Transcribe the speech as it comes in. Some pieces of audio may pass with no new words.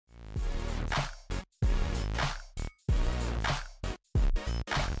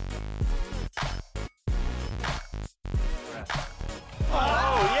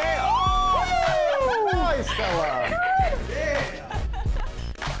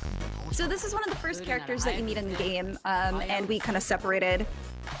So this is one of the first characters that you meet in the game, and we kind of separated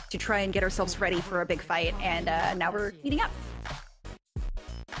to try and get ourselves ready for a big fight, and now we're meeting up.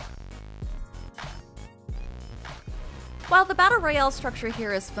 While the Battle Royale structure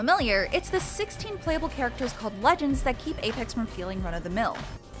here is familiar, it's the 16 playable characters called Legends that keep Apex from feeling run-of-the-mill.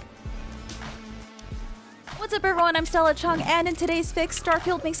 What's up everyone, I'm Stella Chung, and in today's fix,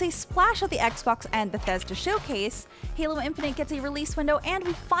 Starfield makes a splash at the Xbox and Bethesda showcase, Halo Infinite gets a release window, and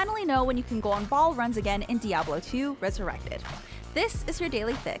we finally know when you can go on ball runs again in Diablo 2 Resurrected. This is your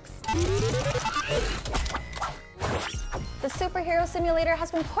daily fix. The superhero simulator has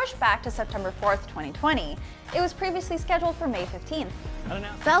been pushed back to September 4th, 2020. It was previously scheduled for May 15th.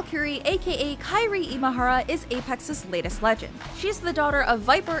 Valkyrie, aka Kairi Imahara, is Apex's latest legend. She's the daughter of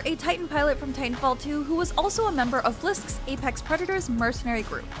Viper, a Titan pilot from Titanfall 2 who was also a member of Blisk's Apex Predators mercenary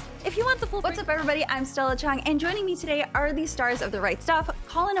group. If you want the full— What's up everybody, I'm Stella Chung, and joining me today are the stars of The Right Stuff,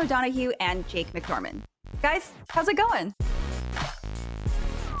 Colin O'Donoghue and Jake McNorman. Guys, how's it going?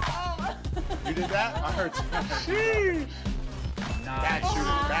 You did that? I heard you. Bad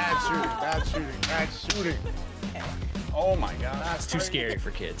shooting. Oh my god. It's too scary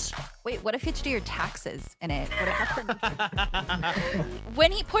for kids. Wait, what if you do your taxes in it? What happened? When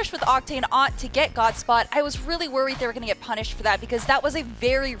he pushed with Octane to get Godspot, I was really worried they were going to get punished for that because that was a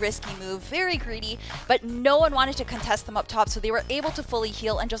very risky move, very greedy, but no one wanted to contest them up top, so they were able to fully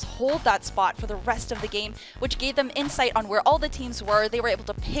heal and just hold that spot for the rest of the game, which gave them insight on where all the teams were. They were able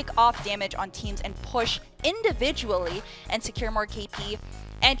to pick off damage on teams and push individually and secure more KP.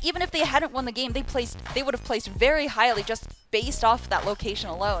 And even if they hadn't won the game, they would have placed very highly just based off that location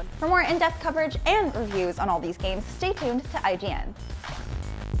alone. For more in-depth coverage and reviews on all these games, stay tuned to IGN.